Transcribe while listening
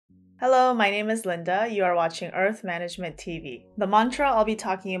Hello, my name is Linda. You are watching Earth Management TV. The mantra I'll be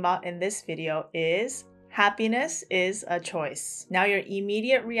talking about in this video is happiness is a choice. Now, your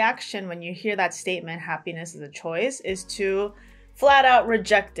immediate reaction when you hear that statement, happiness is a choice, is to flat out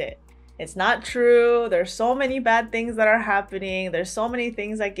reject it. It's not true. There's so many bad things that are happening. There's so many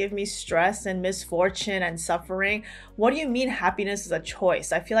things that give me stress and misfortune and suffering. What do you mean happiness is a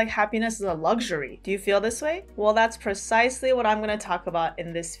choice? I feel like happiness is a luxury. Do you feel this way? Well, that's precisely what I'm going to talk about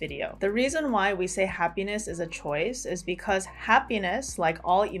in this video. The reason why we say happiness is a choice is because happiness, like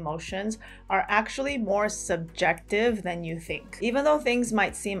all emotions, are actually more subjective than you think. Even though things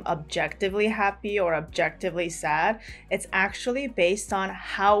might seem objectively happy or objectively sad, it's actually based on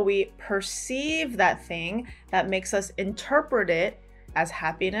how we perceive that thing that makes us interpret it as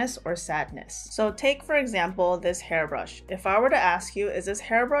happiness or sadness. So take, for example, this hairbrush. If I were to ask you, is this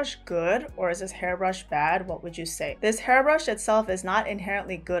hairbrush good or is this hairbrush bad? What would you say? This hairbrush itself is not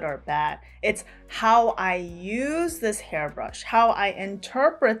inherently good or bad. It's how I use this hairbrush, how I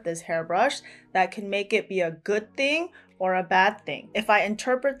interpret this hairbrush that can make it be a good thing or a bad thing. If I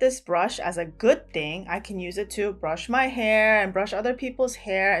interpret this brush as a good thing, I can use it to brush my hair and brush other people's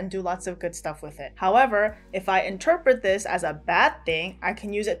hair and do lots of good stuff with it. However, if I interpret this as a bad thing, I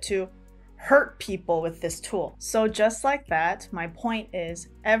can use it to hurt people with this tool. So just like that, my point is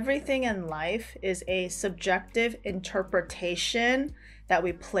everything in life is a subjective interpretation that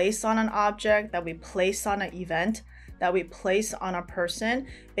we place on an object, that we place on an event, that we place on a person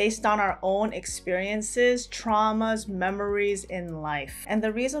based on our own experiences, traumas, memories in life. And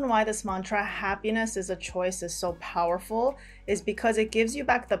the reason why this mantra, happiness is a choice, is so powerful is because it gives you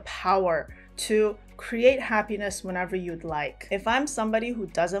back the power to create happiness whenever you'd like. If I'm somebody who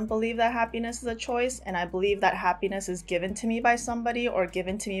doesn't believe that happiness is a choice, and I believe that happiness is given to me by somebody or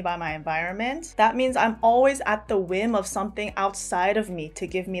given to me by my environment, that means I'm always at the whim of something outside of me to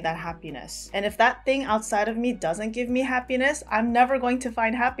give me that happiness. And if that thing outside of me doesn't give me happiness, I'm never going to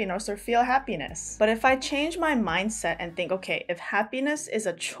find happiness or feel happiness. But if I change my mindset and think, okay, if happiness is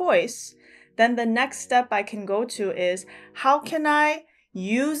a choice, then the next step I can go to is, how can I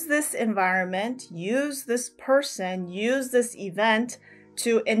use this environment, use this person, use this event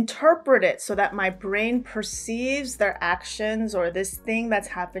to interpret it so that my brain perceives their actions or this thing that's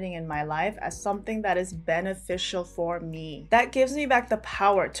happening in my life as something that is beneficial for me. That gives me back the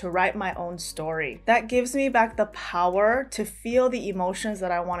power to write my own story. That gives me back the power to feel the emotions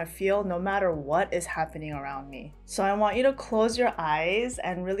that I want to feel no matter what is happening around me. So I want you to close your eyes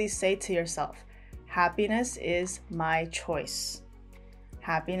and really say to yourself, happiness is my choice.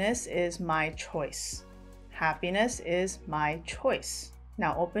 Happiness is my choice. Happiness is my choice.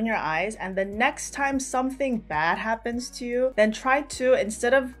 Now open your eyes, and the next time something bad happens to you, then try to,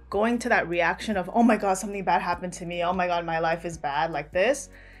 instead of going to that reaction of, oh my God, something bad happened to me, oh my God, my life is bad, like this,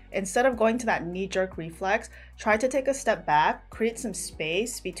 instead of going to that knee-jerk reflex, try to take a step back, create some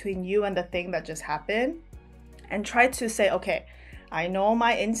space between you and the thing that just happened, and try to say, okay, I know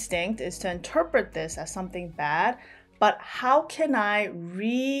my instinct is to interpret this as something bad, but how can I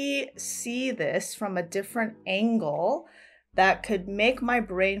re-see this from a different angle that could make my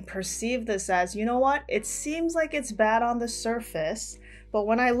brain perceive this as, you know what, it seems like it's bad on the surface, but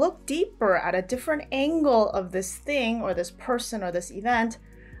when I look deeper at a different angle of this thing or this person or this event,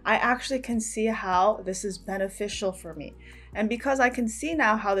 I actually can see how this is beneficial for me. And because I can see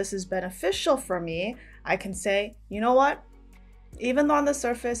now how this is beneficial for me, I can say, you know what, even though on the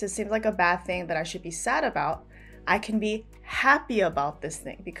surface it seems like a bad thing that I should be sad about, I can be happy about this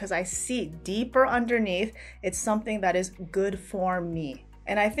thing because I see deeper underneath it's something that is good for me.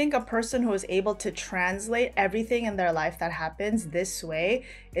 And I think a person who is able to translate everything in their life that happens this way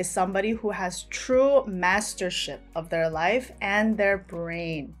is somebody who has true mastership of their life and their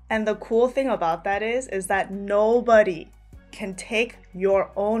brain. And the cool thing about that is that nobody can take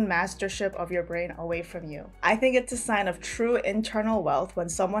your own mastership of your brain away from you. I think it's a sign of true internal wealth when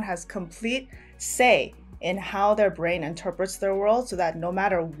someone has complete say in how their brain interprets their world, so that no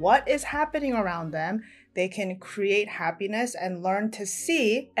matter what is happening around them, they can create happiness and learn to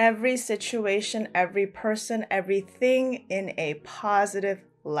see every situation, every person, everything in a positive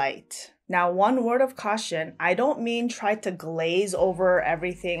light. Now, one word of caution, I don't mean try to glaze over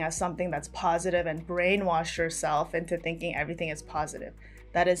everything as something that's positive and brainwash yourself into thinking everything is positive.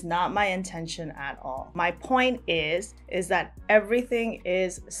 That is not my intention at all. My point is that everything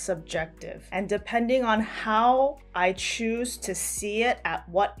is subjective. And depending on how I choose to see it, at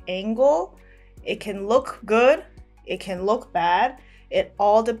what angle, it can look good, it can look bad. It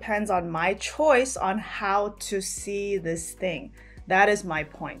all depends on my choice on how to see this thing. That is my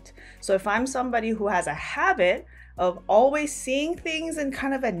point. So if I'm somebody who has a habit of always seeing things in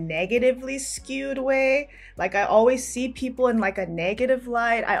kind of a negatively skewed way. Like I always see people in like a negative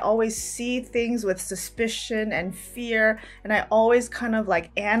light. I always see things with suspicion and fear, and I always kind of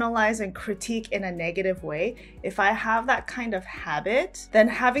like analyze and critique in a negative way. If I have that kind of habit, then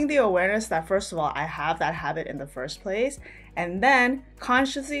having the awareness that first of all, I have that habit in the first place, and then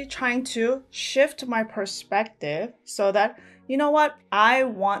consciously trying to shift my perspective so that, you know what, I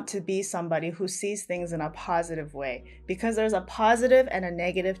want to be somebody who sees things in a positive way, because there's a positive and a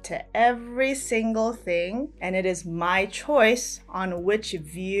negative to every single thing, and it is my choice on which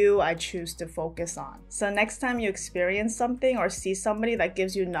view I choose to focus on. So next time you experience something or see somebody that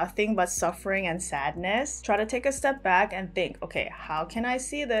gives you nothing but suffering and sadness, try to take a step back and think, okay, how can I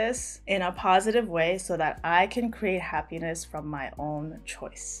see this in a positive way so that I can create happiness from my own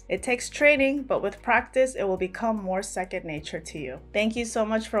choice? It takes training, but with practice, it will become more second nature to you. Thank you so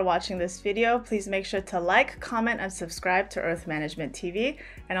much for watching this video. Please make sure to like, comment, and subscribe to Earth Management TV,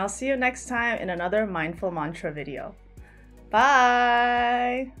 and I'll see you next time in another Mindful Mantra video.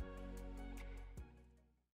 Bye!